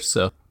Titor,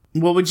 so...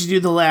 What would you do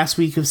the last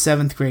week of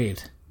 7th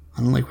grade?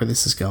 I don't like where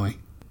this is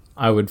going.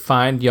 I would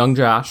find young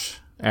Josh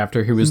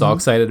after he was all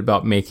excited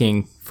about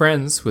making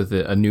friends with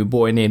a new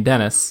boy named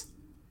Dennis.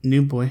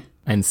 New boy.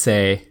 And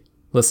say,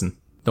 listen,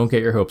 don't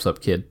get your hopes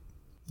up, kid.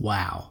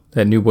 Wow.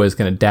 That new boy's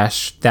going to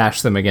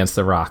dash them against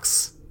the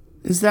rocks.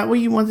 Is that what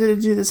you wanted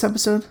to do this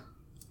episode?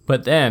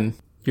 But then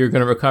you're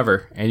going to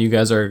recover, and you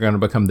guys are going to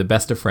become the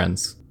best of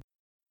friends.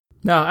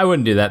 No, I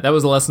wouldn't do that. That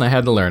was a lesson I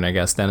had to learn, I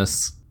guess,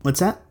 Dennis. What's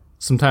that?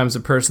 Sometimes the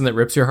person that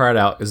rips your heart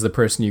out is the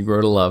person you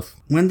grow to love.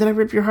 When did I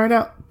rip your heart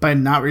out? By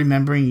not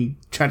remembering you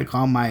tried to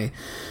call my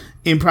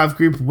improv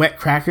group Wet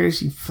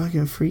Crackers, you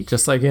fucking freak.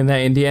 Just like in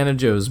that Indiana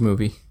Jones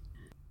movie.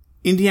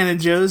 Indiana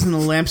Jones and the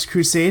Lamps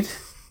Crusade.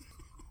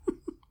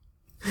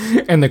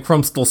 And the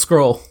Crumbskull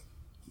Scroll.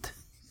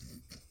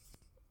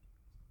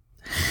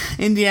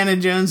 Indiana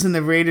Jones and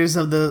the Raiders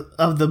of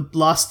the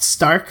Lost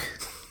Stark.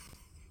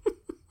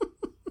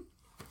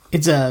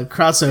 It's a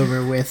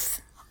crossover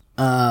with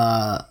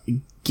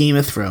Game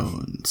of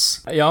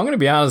Thrones. Yeah, I'm going to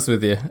be honest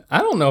with you. I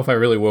don't know if I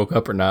really woke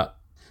up or not.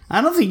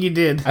 I don't think you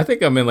did. I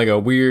think I'm in like a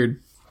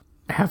weird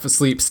half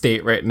asleep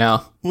state right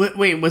now.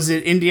 Wait, was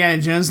it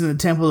Indiana Jones and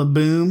the Temple of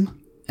Boom?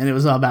 And it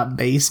was all about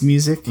bass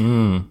music?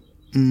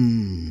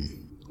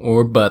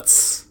 Or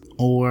butts.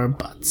 Or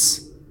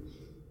butts.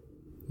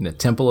 The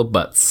Temple of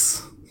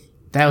Butts.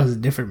 That was a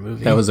different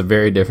movie. That was a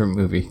very different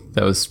movie.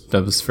 That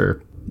was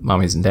for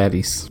mommies and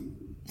daddies.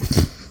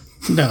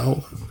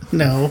 No.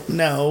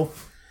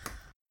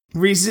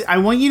 I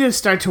want you to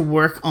start to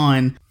work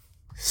on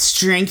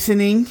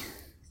strengthening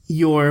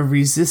your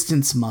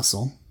resistance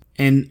muscle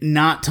and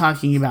not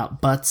talking about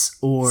butts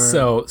or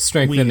So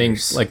strengthening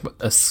wieners. like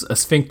a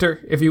sphincter,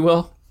 if you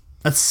will.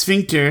 A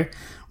sphincter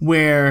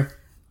where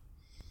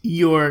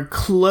you're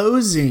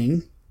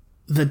closing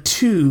the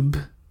tube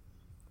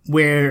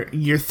where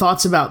your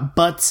thoughts about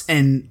butts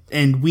and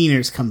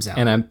wieners comes out.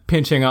 And I'm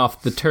pinching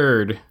off the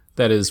turd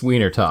that is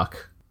wiener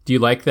talk. Do you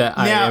like that?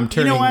 I Now, am you know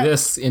turning what?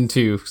 this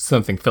into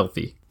something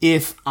filthy.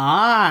 If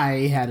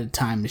I had a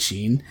time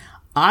machine,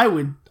 I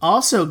would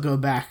also go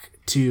back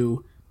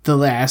to the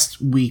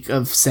last week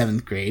of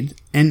 7th grade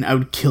and I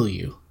would kill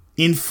you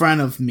in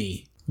front of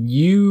me.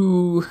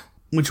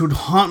 Which would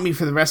haunt me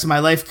for the rest of my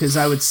life because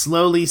I would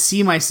slowly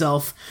see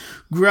myself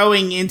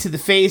growing into the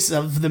face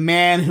of the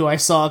man who I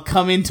saw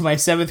come into my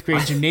 7th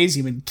grade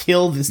gymnasium and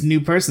kill this new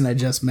person I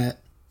just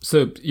met.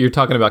 So you're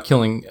talking about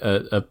killing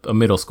a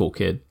middle school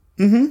kid.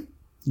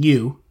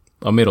 You.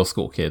 A middle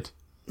school kid.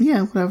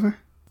 Yeah, whatever.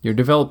 You're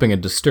developing a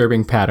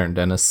disturbing pattern,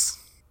 Dennis,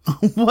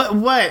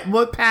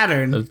 What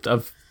pattern?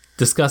 of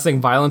discussing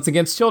violence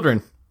against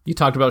children. You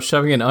talked about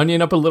shoving an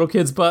onion up a little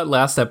kid's butt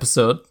last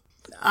episode.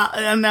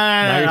 No.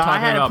 Now you're I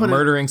talking had to about put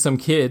murdering some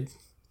kid.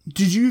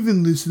 Did you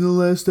even listen to the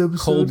last episode?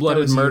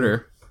 Cold-blooded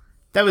murder.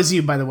 That was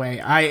you, by the way.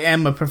 I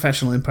am a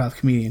professional improv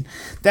comedian.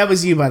 That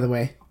was you, by the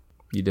way.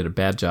 You did a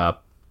bad job.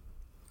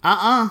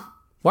 Uh-uh.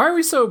 Why are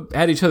we so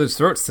at each other's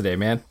throats today,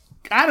 man?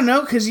 I don't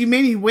know, because you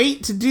made me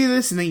wait to do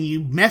this, and then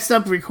you messed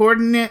up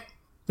recording it.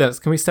 Dennis,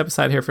 can we step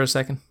aside here for a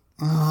second?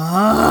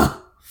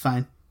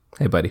 Fine.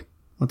 Hey, buddy.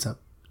 What's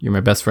up? You're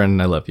my best friend,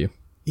 and I love you.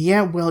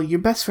 Yeah, well, your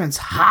best friend's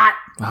hot.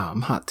 Oh,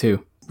 I'm hot,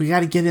 too. We got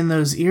to get in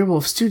those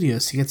Earwolf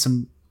studios to get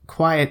some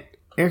quiet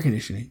air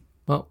conditioning.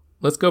 Well,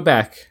 let's go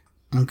back.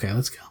 Okay,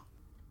 let's go.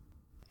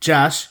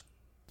 Josh,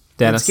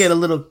 Dennis.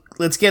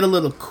 let's get a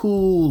little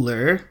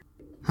cooler,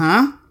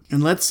 huh?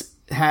 And let's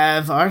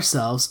have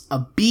ourselves a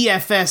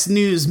BFS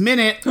News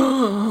Minute.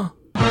 All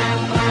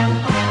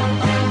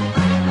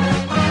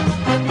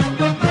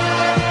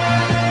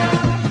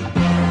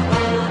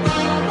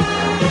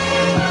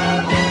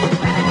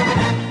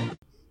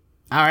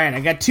right, I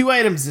got 2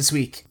 items this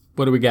week.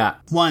 What do we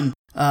got? 1,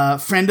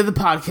 friend of the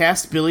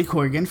podcast, Billy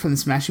Corgan from the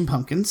Smashing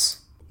Pumpkins.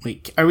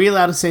 Wait, are we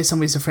allowed to say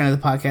somebody's a friend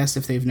of the podcast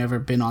if they've never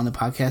been on the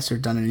podcast or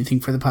done anything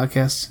for the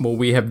podcast? Well,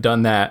 we have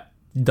done that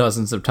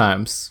dozens of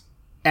times.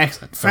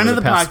 Excellent. Friend of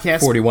the past podcast,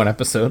 41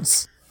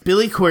 episodes.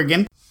 Billy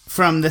Corgan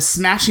from the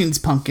Smashing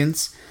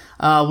Pumpkins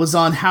was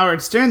on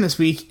Howard Stern this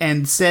week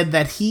and said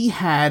that he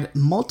had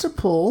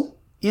multiple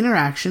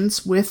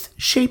interactions with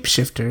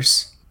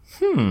shapeshifters.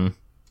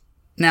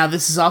 Now,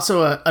 this is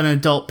also an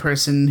adult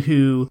person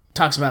who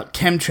talks about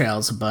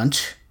chemtrails a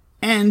bunch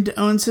and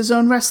owns his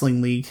own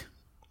wrestling league.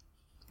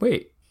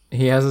 Wait,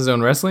 he has his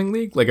own wrestling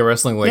league? Like a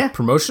wrestling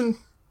promotion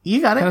You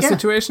got it, kind of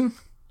situation?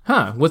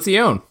 Huh, what's he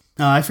own?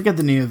 I forget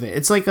the name of it.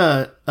 It's like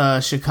a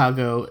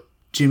Chicago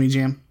Jimmy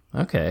Jam.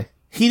 Okay.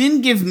 He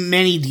didn't give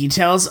many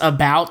details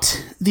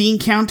about the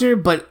encounter,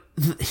 but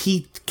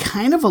he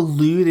kind of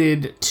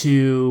alluded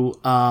to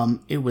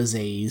it was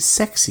a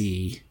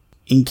sexy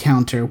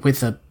encounter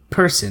with a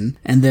person,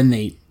 and then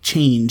they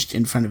changed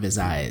in front of his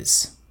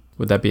eyes.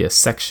 Would that be a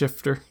sex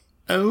shifter?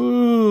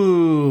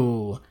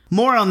 Oh.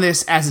 More on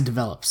this as it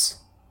develops.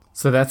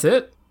 So that's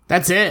it?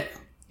 That's it.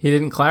 He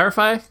didn't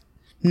clarify?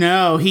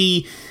 No,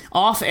 he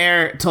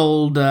off-air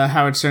told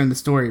Howard Stern the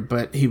story,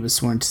 but he was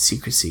sworn to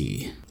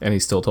secrecy. And he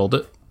still told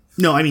it?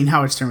 No, I mean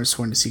Howard Stern was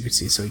sworn to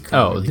secrecy, so he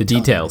couldn't really the tell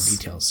details. The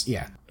details,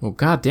 yeah. Well,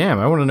 goddamn,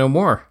 I want to know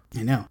more.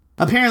 I know.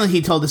 Apparently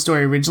he told the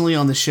story originally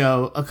on the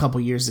show a couple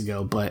years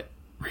ago, but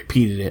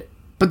repeated it.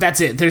 But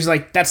that's it.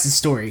 That's the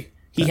story.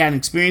 He had an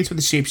experience with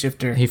a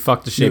shapeshifter. He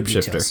fucked a No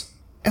shapeshifter. details.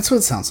 That's what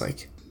it sounds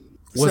like.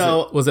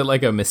 Was it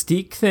like a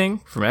Mystique thing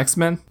from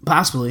X-Men?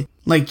 Possibly.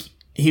 Like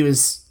he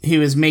was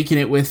making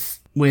it with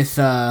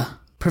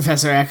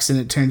Professor X, and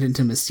it turned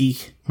into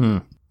Mystique.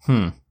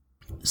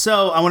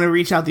 So I want to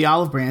reach out the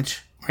olive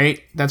branch,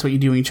 right? That's what you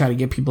do when you try to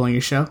get people on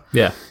your show.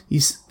 Yeah.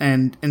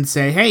 And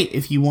say, hey,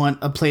 if you want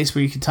a place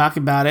where you can talk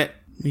about it,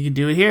 we can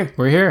do it here.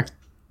 We're here.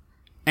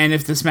 And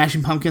if the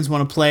Smashing Pumpkins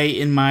want to play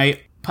in my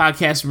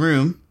podcast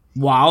room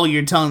while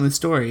you're telling the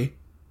story,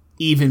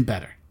 even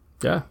better.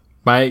 Yeah.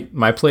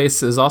 My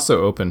place is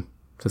also open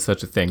to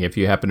such a thing if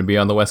you happen to be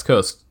on the West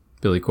Coast,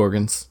 Billy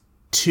Corgan's.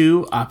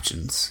 2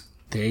 options.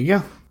 There you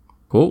go.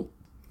 Cool.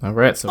 All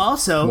right. So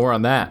Also, more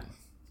on that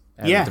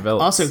as it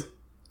develops. Also,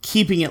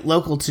 keeping it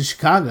local to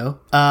Chicago,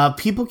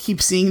 people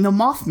keep seeing the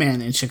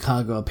Mothman in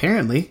Chicago,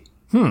 apparently.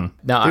 Now,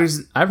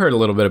 I've heard a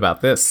little bit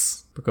about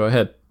this, but go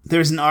ahead.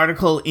 There's an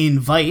article in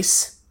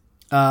Vice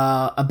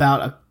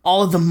about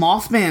all of the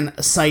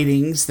Mothman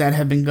sightings that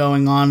have been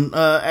going on.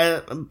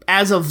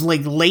 As of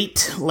like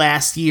late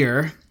last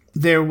year,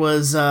 there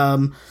was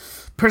a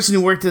person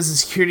who worked as a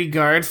security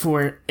guard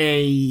for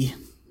a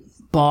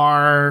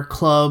bar,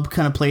 club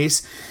kind of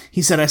place.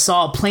 He said, I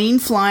saw a plane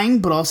flying,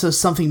 but also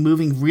something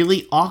moving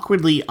really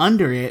awkwardly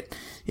under it.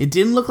 It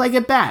didn't look like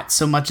a bat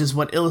so much as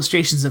what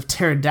illustrations of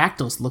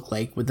pterodactyls look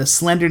like, with the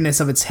slenderness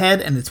of its head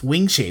and its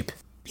wing shape.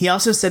 He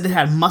also said it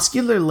had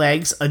muscular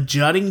legs, a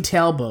jutting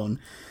tailbone,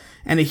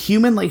 and a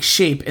human-like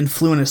shape, and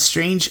flew in a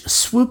strange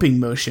swooping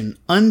motion,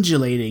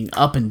 undulating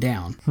up and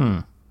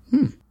down.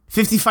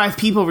 55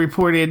 people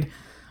reported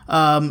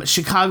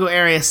Chicago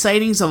area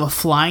sightings of a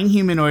flying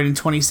humanoid in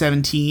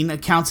 2017.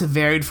 Accounts have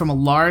varied from a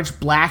large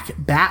black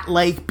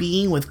bat-like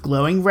being with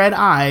glowing red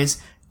eyes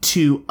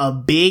to a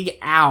big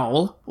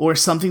owl or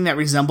something that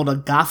resembled a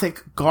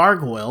gothic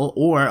gargoyle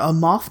or a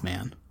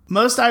Mothman.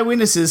 Most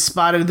eyewitnesses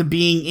spotted the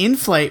being in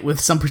flight, with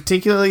some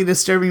particularly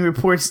disturbing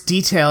reports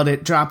detailed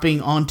it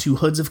dropping onto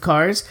hoods of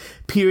cars,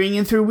 peering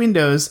in through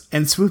windows,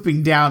 and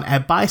swooping down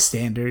at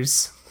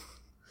bystanders.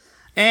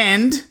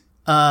 And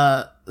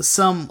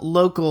some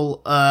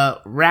local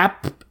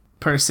rap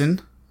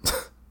person,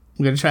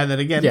 I'm going to try that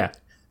again. Yeah,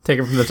 take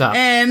it from the top.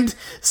 And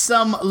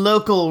some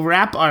local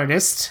rap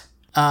artist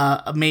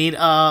made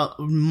a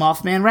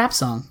Mothman rap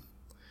song,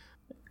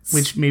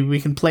 which maybe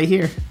we can play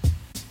here.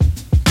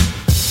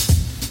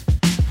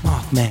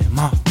 Mothman,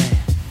 Mothman,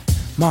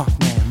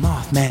 Mothman,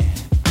 Mothman.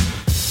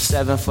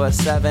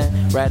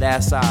 7'7", red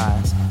ass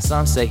eyes.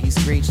 Some say he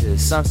screeches,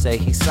 some say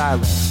he's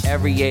silent.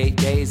 Every 8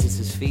 days it's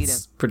his feet.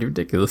 It's pretty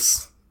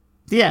ridiculous.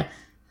 Yeah.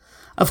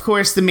 Of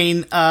course, the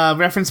main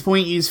reference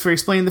point used for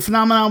explaining the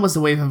phenomenon was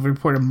the wave of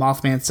reported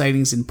Mothman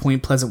sightings in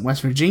Point Pleasant,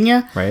 West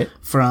Virginia. Right.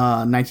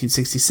 From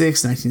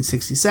 1966 to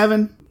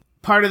 1967.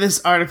 Part of this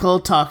article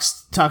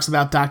talks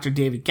about Dr.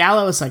 David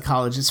Gallo, a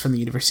psychologist from the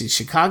University of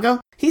Chicago.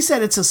 He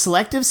said it's a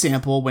selective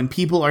sample when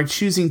people are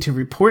choosing to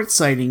report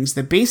sightings.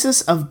 The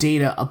basis of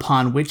data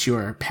upon which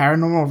your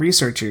paranormal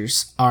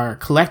researchers are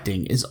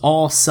collecting is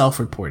all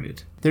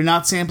self-reported. They're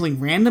not sampling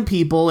random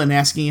people and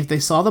asking if they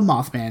saw the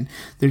Mothman.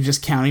 They're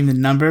just counting the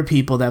number of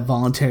people that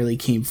voluntarily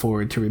came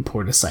forward to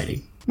report a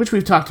sighting, which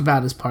we've talked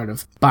about as part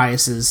of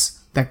biases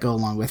that go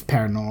along with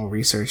paranormal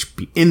research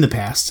in the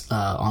past,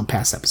 on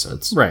past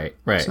episodes. Right.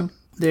 So,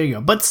 there you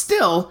go. But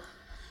still,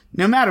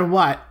 no matter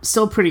what,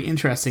 still pretty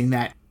interesting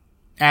that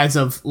as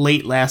of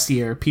late last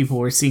year, people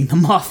were seeing the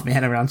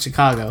Mothman around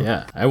Chicago.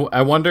 Yeah.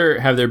 I wonder,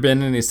 have there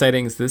been any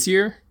sightings this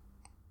year?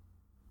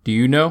 Do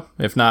you know?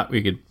 If not,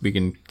 we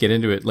can get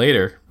into it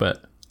later,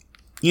 but...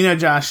 You know,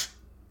 Josh.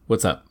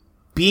 What's up?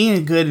 Being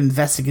a good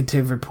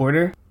investigative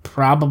reporter, I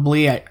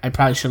probably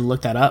should have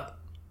looked that up.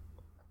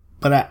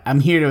 But I'm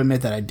here to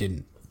admit that I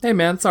didn't. Hey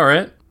man, it's all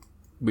right.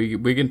 We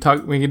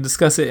can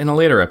discuss it in a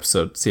later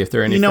episode. See if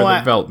there are any further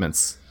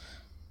developments.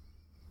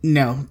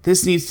 No,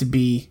 this needs to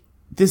be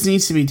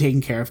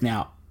taken care of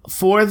now.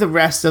 For the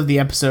rest of the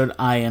episode,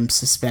 I am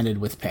suspended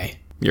with pay.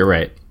 You're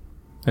right.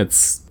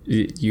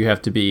 You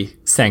have to be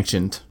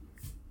sanctioned.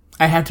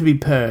 I have to be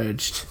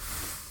purged.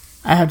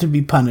 I have to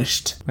be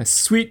punished. My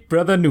sweet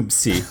brother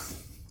Noopsy.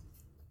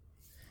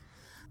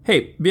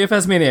 Hey,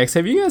 BFS Maniacs,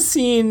 have you guys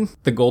seen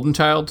The Golden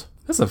Child?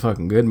 That's a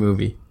fucking good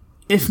movie.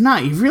 If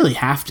not, you really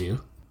have to.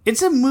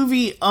 It's a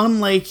movie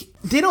unlike...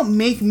 They don't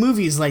make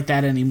movies like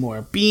that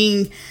anymore.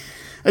 Being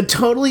a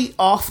totally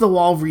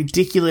off-the-wall,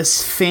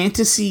 ridiculous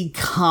fantasy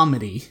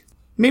comedy.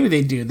 Maybe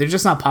they do. They're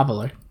just not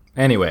popular.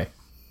 Anyway,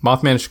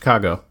 Mothman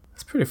Chicago.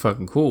 It's pretty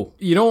fucking cool.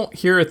 You don't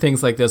hear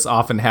things like this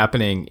often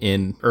happening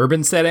in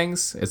urban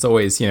settings. It's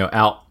always,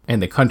 out in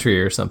the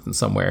country or something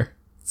somewhere.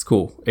 It's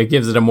cool. It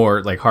gives it a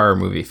more, horror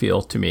movie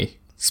feel to me.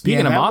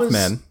 Speaking of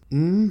Mothman...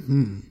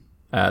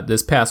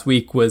 this past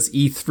week was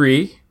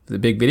E3, the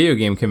big video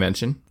game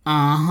convention.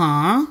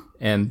 Uh-huh.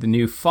 And the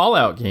new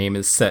Fallout game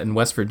is set in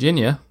West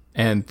Virginia.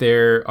 And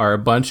there are a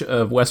bunch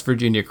of West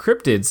Virginia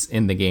cryptids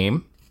in the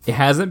game. It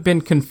hasn't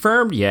been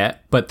confirmed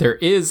yet, but there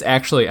is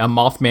actually a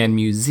Mothman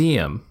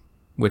museum,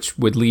 which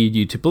would lead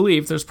you to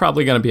believe there's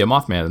probably going to be a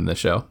Mothman in the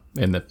show.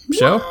 In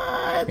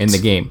the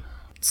game.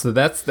 So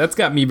that's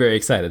got me very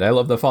excited. I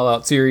love the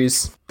Fallout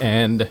series,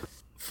 and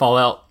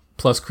Fallout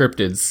plus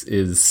cryptids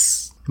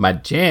is... my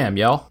jam,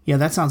 y'all. Yeah,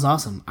 that sounds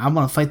awesome. I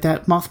want to fight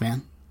that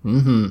Mothman.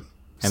 Mm-hmm.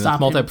 And it's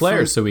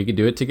multiplayer, so we could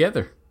do it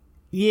together.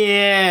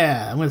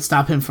 Yeah, I'm going to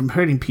stop him from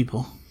hurting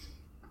people.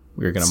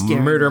 We're going to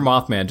murder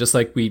Mothman, just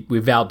like we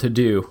vowed to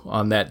do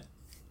on that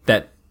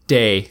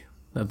day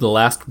of the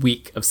last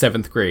week of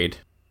 7th grade.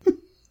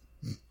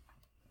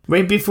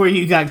 Right before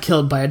you got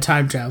killed by a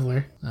time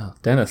traveler. Oh,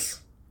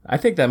 Dennis, I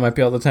think that might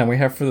be all the time we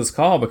have for this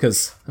call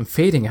because I'm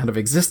fading out of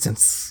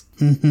existence.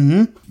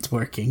 Mm-hmm. It's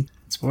working.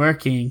 It's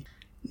working.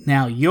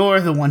 Now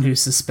you're the one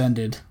who's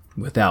suspended.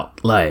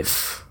 Without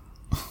life.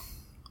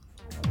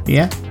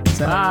 Yeah?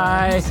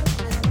 Bye.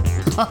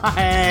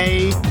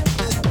 Bye.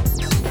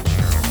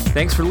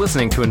 Thanks for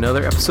listening to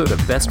another episode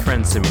of Best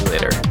Friend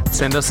Simulator.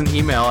 Send us an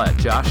email at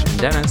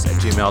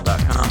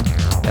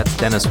joshanddennis@gmail.com. That's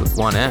Dennis with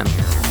one N.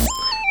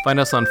 Find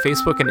us on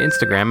Facebook and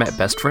Instagram at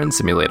Best Friend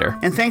Simulator.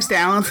 And thanks to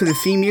Alan for the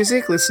theme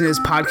music. Listen to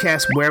his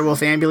podcast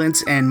Werewolf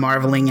Ambulance and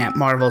marveling at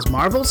Marvel's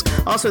Marvels.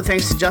 Also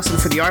thanks to Justin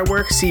for the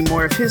artwork. See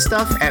more of his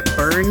stuff at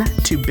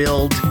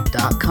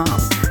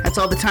burntobuild.com. That's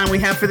all the time we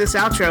have for this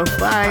outro.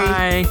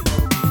 Bye. Bye.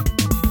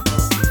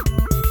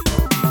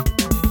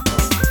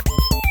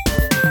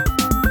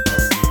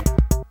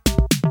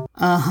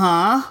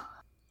 Uh-huh.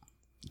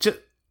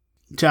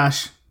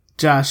 Josh.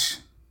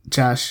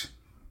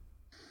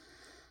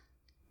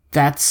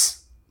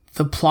 That's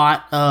the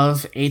plot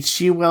of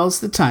H.G. Wells'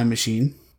 The Time Machine.